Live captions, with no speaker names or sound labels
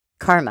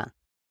Karma.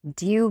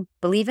 Do you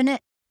believe in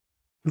it?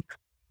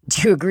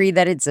 Do you agree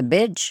that it's a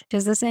bitch,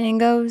 as the saying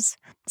goes?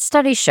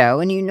 Studies show,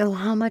 and you know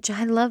how much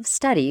I love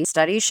studies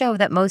show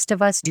that most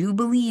of us do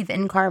believe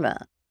in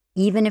karma,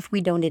 even if we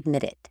don't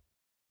admit it.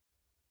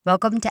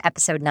 Welcome to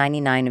episode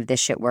 99 of This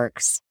Shit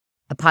Works,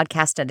 a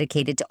podcast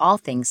dedicated to all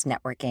things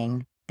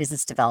networking,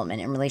 business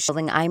development, and relational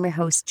building. I'm your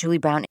host, Julie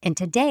Brown, and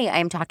today I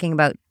am talking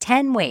about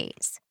 10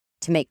 ways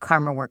to make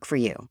karma work for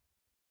you.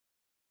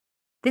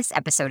 This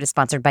episode is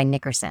sponsored by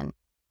Nickerson,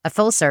 a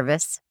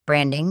full-service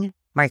branding,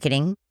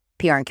 marketing,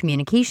 PR and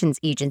communications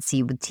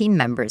agency with team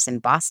members in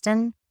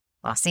Boston,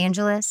 Los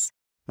Angeles,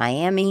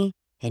 Miami,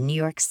 and New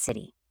York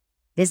City.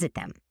 Visit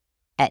them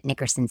at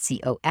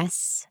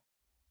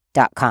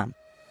nickersoncos.com.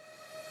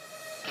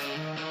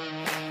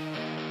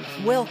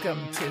 Welcome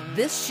to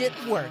This Shit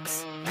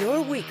Works,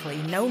 your weekly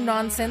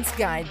no-nonsense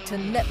guide to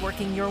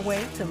networking your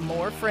way to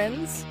more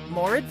friends,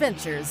 more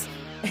adventures,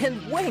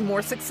 and way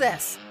more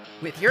success.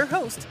 With your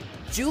host,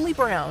 Julie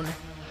Brown.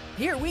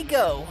 Here we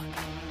go.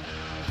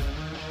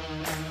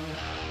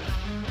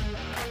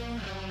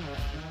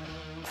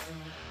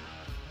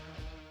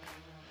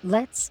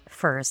 Let's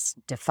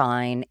first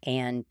define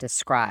and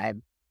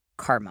describe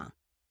karma.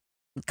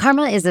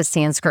 Karma is a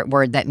Sanskrit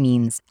word that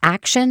means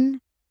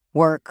action,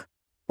 work,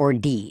 or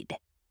deed.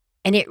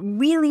 And it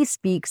really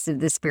speaks of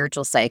the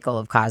spiritual cycle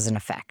of cause and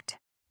effect.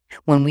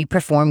 When we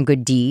perform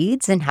good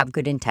deeds and have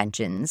good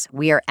intentions,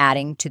 we are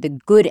adding to the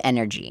good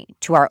energy,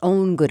 to our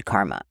own good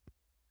karma.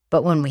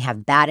 But when we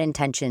have bad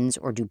intentions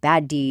or do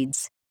bad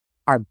deeds,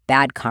 our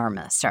bad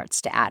karma starts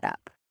to add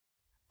up.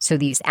 So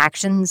these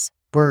actions,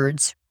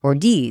 words, or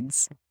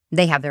deeds,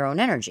 they have their own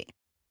energy.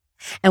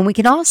 And we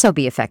can also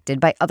be affected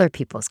by other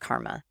people's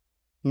karma.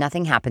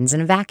 Nothing happens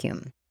in a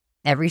vacuum.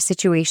 Every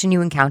situation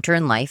you encounter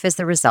in life is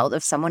the result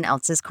of someone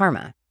else's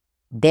karma,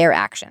 their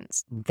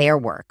actions, their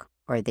work,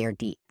 or their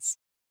deeds.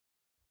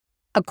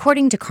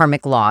 According to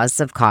karmic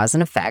laws of cause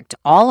and effect,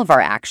 all of our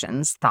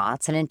actions,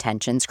 thoughts, and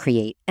intentions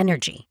create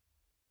energy.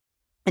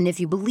 And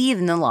if you believe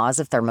in the laws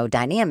of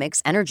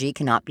thermodynamics, energy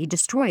cannot be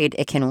destroyed.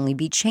 It can only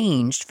be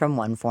changed from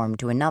one form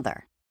to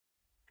another.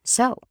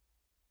 So,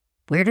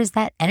 where does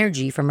that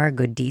energy from our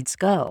good deeds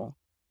go?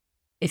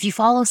 If you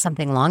follow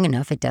something long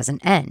enough, it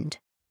doesn't end.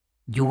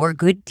 Your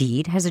good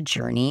deed has a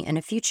journey and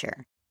a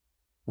future.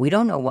 We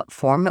don't know what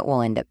form it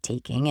will end up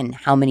taking and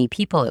how many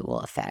people it will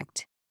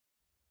affect.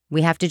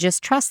 We have to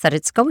just trust that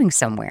it's going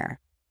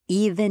somewhere,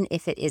 even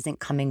if it isn't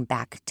coming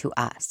back to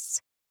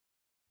us.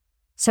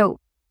 So,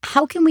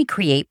 how can we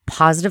create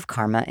positive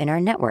karma in our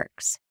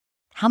networks?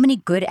 How many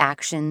good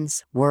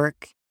actions,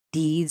 work,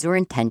 deeds, or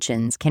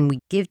intentions can we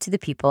give to the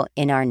people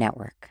in our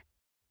network?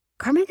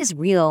 Karma is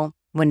real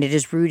when it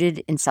is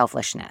rooted in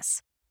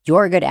selflessness.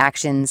 Your good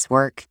actions,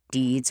 work,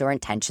 deeds, or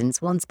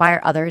intentions will inspire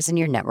others in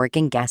your network,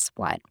 and guess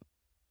what?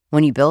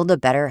 When you build a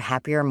better,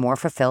 happier, more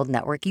fulfilled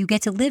network, you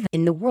get to live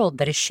in the world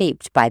that is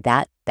shaped by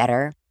that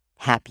better,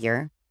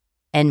 happier,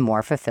 and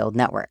more fulfilled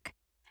network,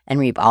 and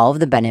reap all of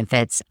the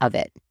benefits of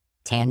it,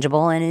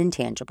 tangible and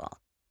intangible.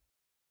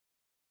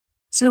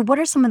 So what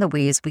are some of the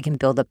ways we can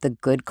build up the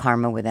good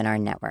karma within our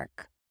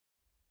network?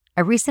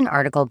 A recent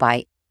article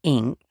by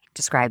Inc.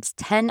 describes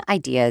 10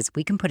 ideas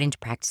we can put into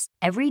practice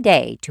every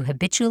day to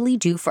habitually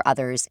do for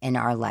others in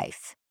our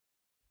life.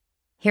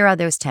 Here are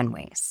those 10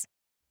 ways.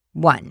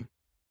 1.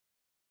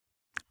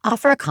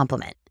 Offer a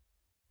compliment.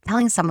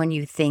 Telling someone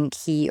you think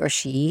he or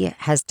she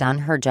has done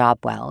her job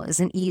well is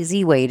an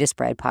easy way to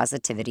spread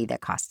positivity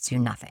that costs you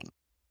nothing.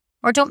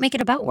 Or don't make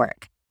it about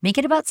work. Make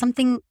it about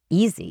something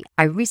easy.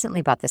 I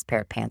recently bought this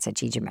pair of pants at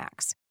TJ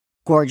Maxx.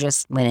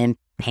 Gorgeous linen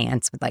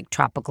pants with like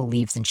tropical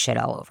leaves and shit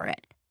all over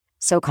it.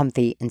 So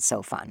comfy and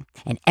so fun.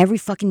 And every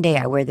fucking day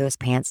I wear those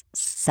pants,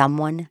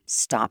 someone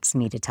stops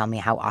me to tell me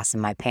how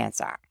awesome my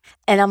pants are.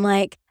 And I'm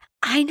like,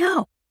 I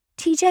know,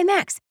 TJ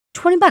Maxx,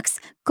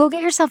 $20. Go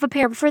get yourself a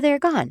pair before they're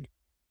gone.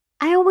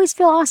 I always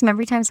feel awesome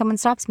every time someone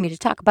stops me to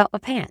talk about my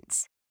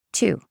pants.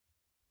 2,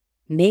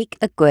 make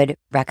a good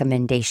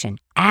recommendation,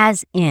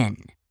 as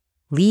in,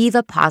 leave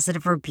a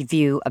positive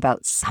review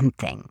about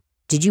something.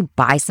 Did you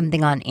buy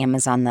something on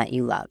Amazon that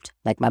you loved?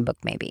 Like my book,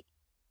 maybe.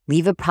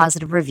 Leave a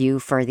positive review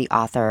for the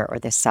author or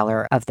the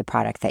seller of the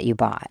product that you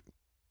bought.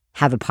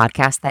 Have a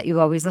podcast that you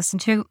always listen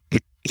to?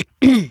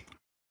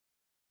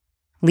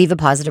 Leave a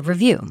positive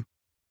review.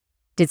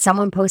 Did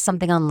someone post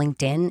something on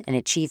LinkedIn, an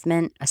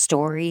achievement, a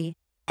story,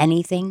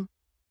 anything?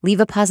 Leave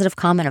a positive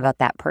comment about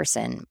that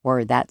person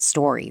or that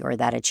story or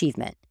that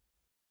achievement.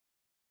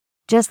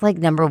 Just like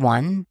number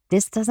 1,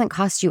 this doesn't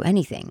cost you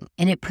anything,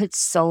 and it puts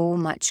so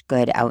much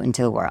good out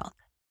into the world.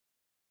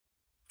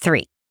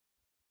 3,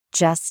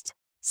 just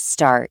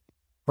start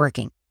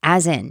working,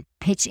 as in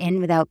pitch in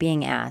without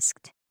being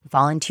asked,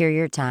 volunteer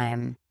your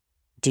time,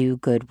 do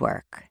good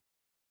work.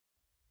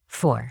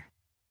 4,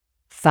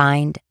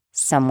 find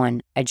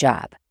someone a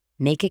job,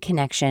 make a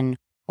connection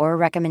or a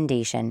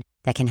recommendation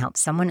that can help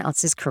someone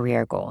else's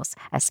career goals,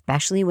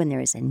 especially when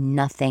there is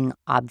nothing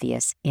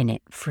obvious in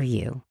it for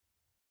you.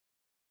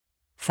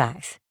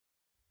 5,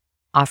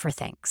 offer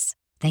thanks.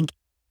 Thank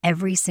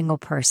every single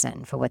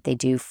person for what they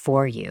do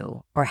for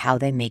you or how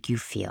they make you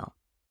feel.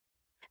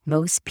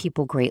 Most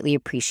people greatly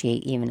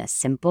appreciate even a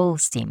simple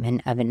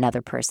statement of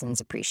another person's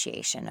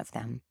appreciation of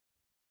them.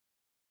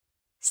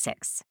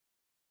 6,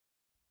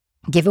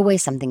 give away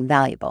something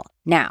valuable.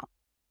 Now,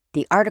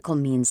 the article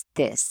means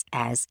this,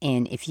 as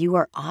in if you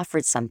are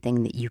offered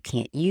something that you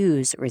can't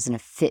use or isn't a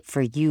fit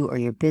for you or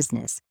your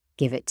business,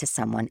 give it to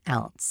someone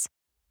else.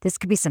 This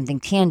could be something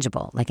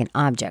tangible, like an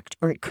object,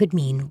 or it could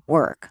mean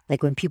work,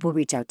 like when people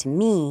reach out to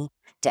me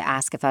to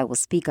ask if I will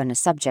speak on a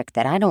subject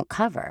that I don't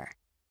cover.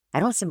 I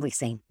don't simply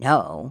say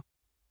no.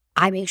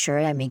 I make sure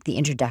I make the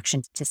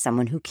introduction to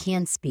someone who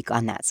can speak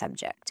on that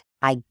subject.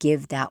 I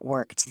give that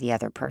work to the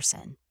other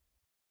person.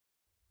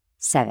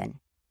 7,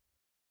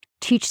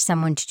 teach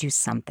someone to do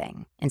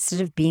something.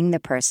 Instead of being the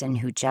person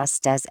who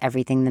just does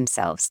everything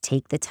themselves,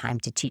 take the time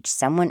to teach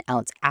someone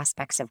else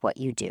aspects of what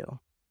you do,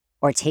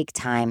 or take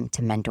time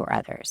to mentor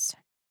others.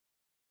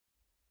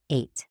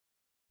 8,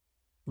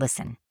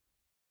 listen.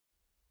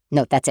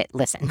 No, that's it,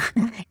 listen.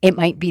 It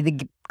might be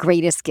the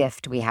greatest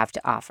gift we have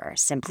to offer,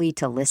 simply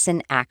to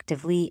listen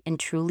actively and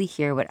truly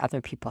hear what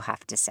other people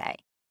have to say.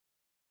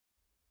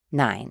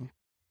 9,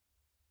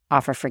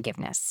 offer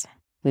forgiveness.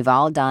 We've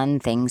all done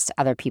things to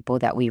other people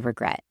that we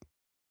regret.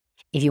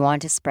 If you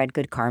want to spread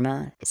good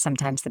karma,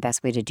 sometimes the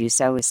best way to do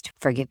so is to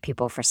forgive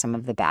people for some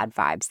of the bad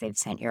vibes they've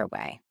sent your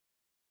way.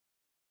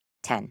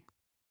 10,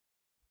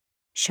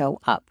 show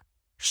up.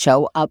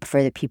 Show up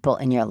for the people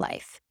in your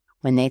life.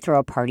 When they throw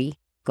a party,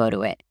 go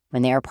to it.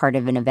 When they are part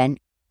of an event,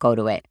 go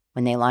to it.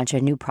 When they launch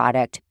a new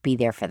product, be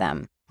there for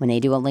them. When they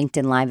do a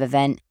LinkedIn Live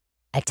event,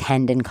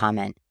 attend and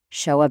comment.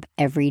 Show up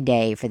every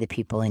day for the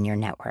people in your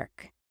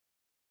network.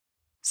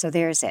 So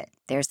there's it.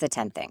 There's the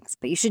 10 things.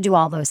 But you should do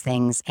all those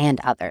things and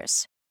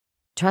others.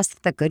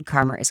 Trust that good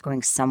karma is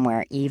going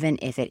somewhere, even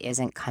if it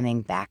isn't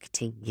coming back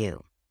to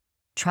you.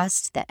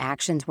 Trust that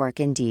actions, work,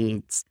 and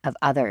deeds of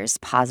others'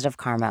 positive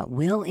karma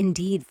will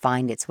indeed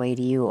find its way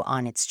to you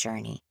on its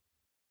journey.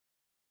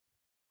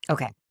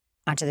 Okay,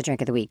 on to the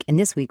drink of the week. And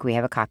this week we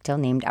have a cocktail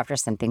named after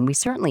something we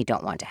certainly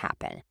don't want to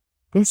happen.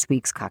 This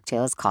week's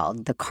cocktail is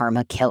called the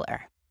Karma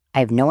Killer. I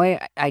have no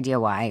idea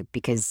why,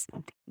 because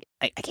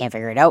I can't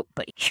figure it out,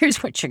 but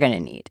here's what you're going to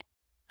need.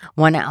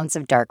 1 ounce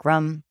of dark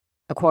rum,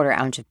 1/4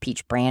 ounce of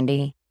peach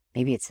brandy.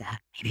 Maybe it's the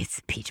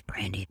peach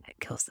brandy that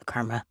kills the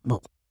karma.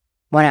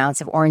 1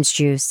 ounce of orange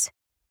juice,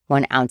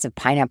 1 ounce of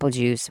pineapple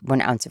juice, 1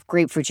 ounce of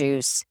grapefruit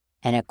juice,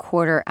 and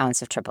 1/4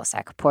 ounce of triple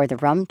sec. Pour the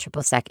rum,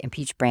 triple sec, and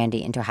peach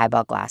brandy into a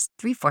highball glass,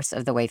 3/4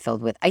 of the way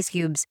filled with ice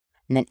cubes,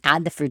 and then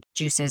add the fruit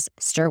juices,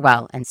 stir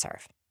well, and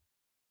serve.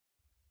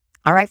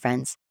 All right,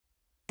 friends,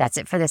 that's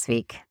it for this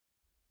week.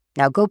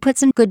 Now go put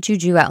some good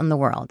juju out in the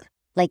world.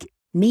 Like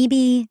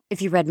maybe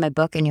if you read my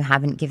book and you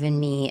haven't given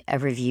me a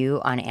review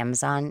on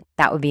Amazon,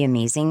 that would be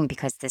amazing,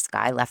 because this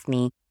guy left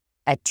me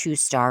a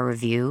 2-star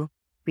review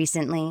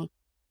recently,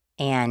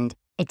 and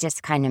it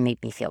just kind of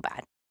made me feel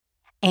bad.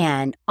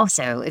 And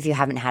also, if you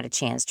haven't had a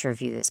chance to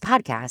review this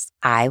podcast,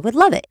 I would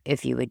love it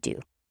if you would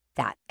do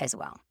that as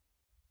well.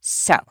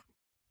 So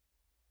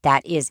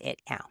that is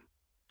it now.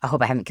 I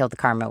hope I haven't killed the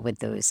karma with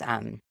those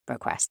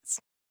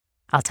requests.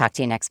 I'll talk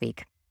to you next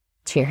week.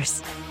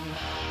 Cheers.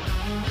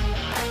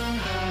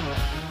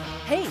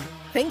 Hey,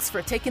 thanks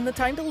for taking the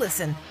time to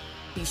listen.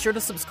 Be sure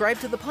to subscribe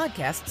to the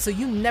podcast so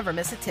you never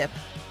miss a tip.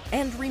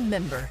 And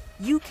remember,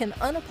 you can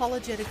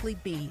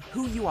unapologetically be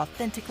who you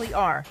authentically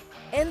are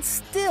and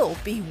still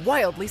be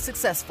wildly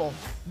successful.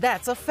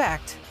 That's a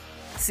fact.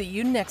 See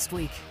you next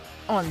week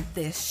on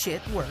This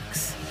Shit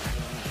Works.